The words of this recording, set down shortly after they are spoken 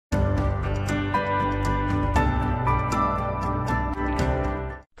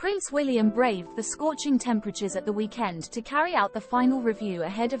Prince William braved the scorching temperatures at the weekend to carry out the final review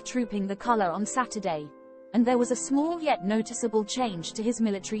ahead of trooping the colour on Saturday, and there was a small yet noticeable change to his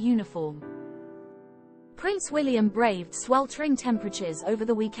military uniform. Prince William braved sweltering temperatures over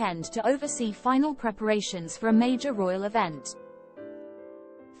the weekend to oversee final preparations for a major royal event.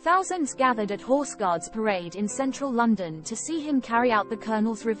 Thousands gathered at Horse Guards Parade in central London to see him carry out the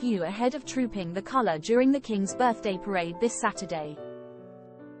Colonel's review ahead of trooping the colour during the King's birthday parade this Saturday.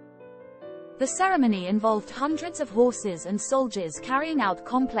 The ceremony involved hundreds of horses and soldiers carrying out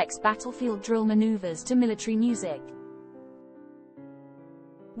complex battlefield drill maneuvers to military music.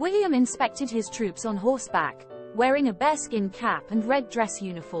 William inspected his troops on horseback, wearing a bearskin cap and red dress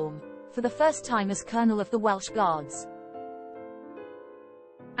uniform, for the first time as Colonel of the Welsh Guards.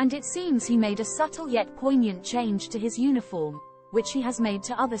 And it seems he made a subtle yet poignant change to his uniform, which he has made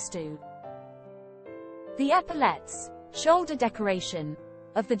to others too. The epaulettes, shoulder decoration,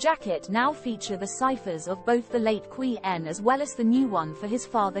 of the jacket now feature the ciphers of both the late Queen as well as the new one for his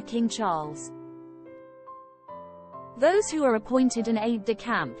father King Charles. Those who are appointed an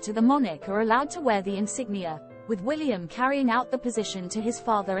aide-de-camp to the monarch are allowed to wear the insignia, with William carrying out the position to his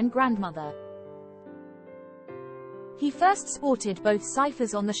father and grandmother. He first sported both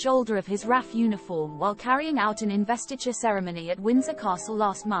ciphers on the shoulder of his RAF uniform while carrying out an investiture ceremony at Windsor Castle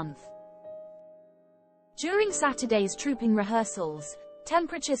last month. During Saturday's trooping rehearsals,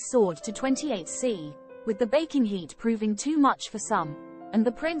 temperatures soared to 28°C, with the baking heat proving too much for some, and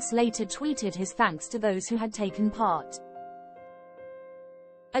the prince later tweeted his thanks to those who had taken part.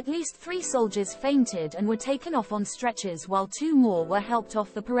 At least 3 soldiers fainted and were taken off on stretchers while 2 more were helped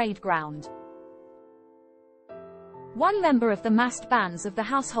off the parade ground. One member of the massed bands of the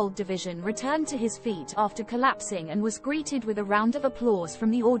Household Division returned to his feet after collapsing and was greeted with a round of applause from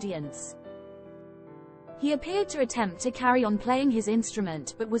the audience. He appeared to attempt to carry on playing his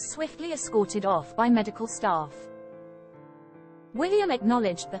instrument but was swiftly escorted off by medical staff. William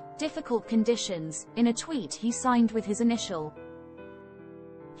acknowledged the difficult conditions in a tweet he signed with his initial.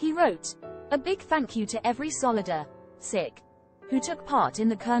 He wrote, "A big thank you to every soldier, sick, who took part in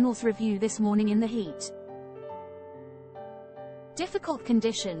the Colonel's review this morning in the heat. Difficult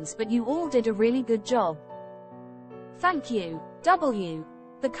conditions, but you all did a really good job. Thank you, W."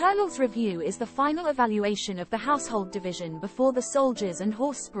 The Colonel's review is the final evaluation of the Household Division before the soldiers and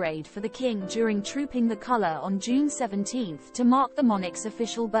horse parade for the King during trooping the colour on June 17 to mark the monarch's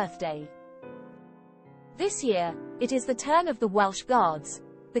official birthday. This year, it is the turn of the Welsh Guards,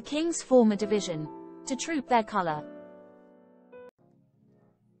 the King's former division, to troop their colour.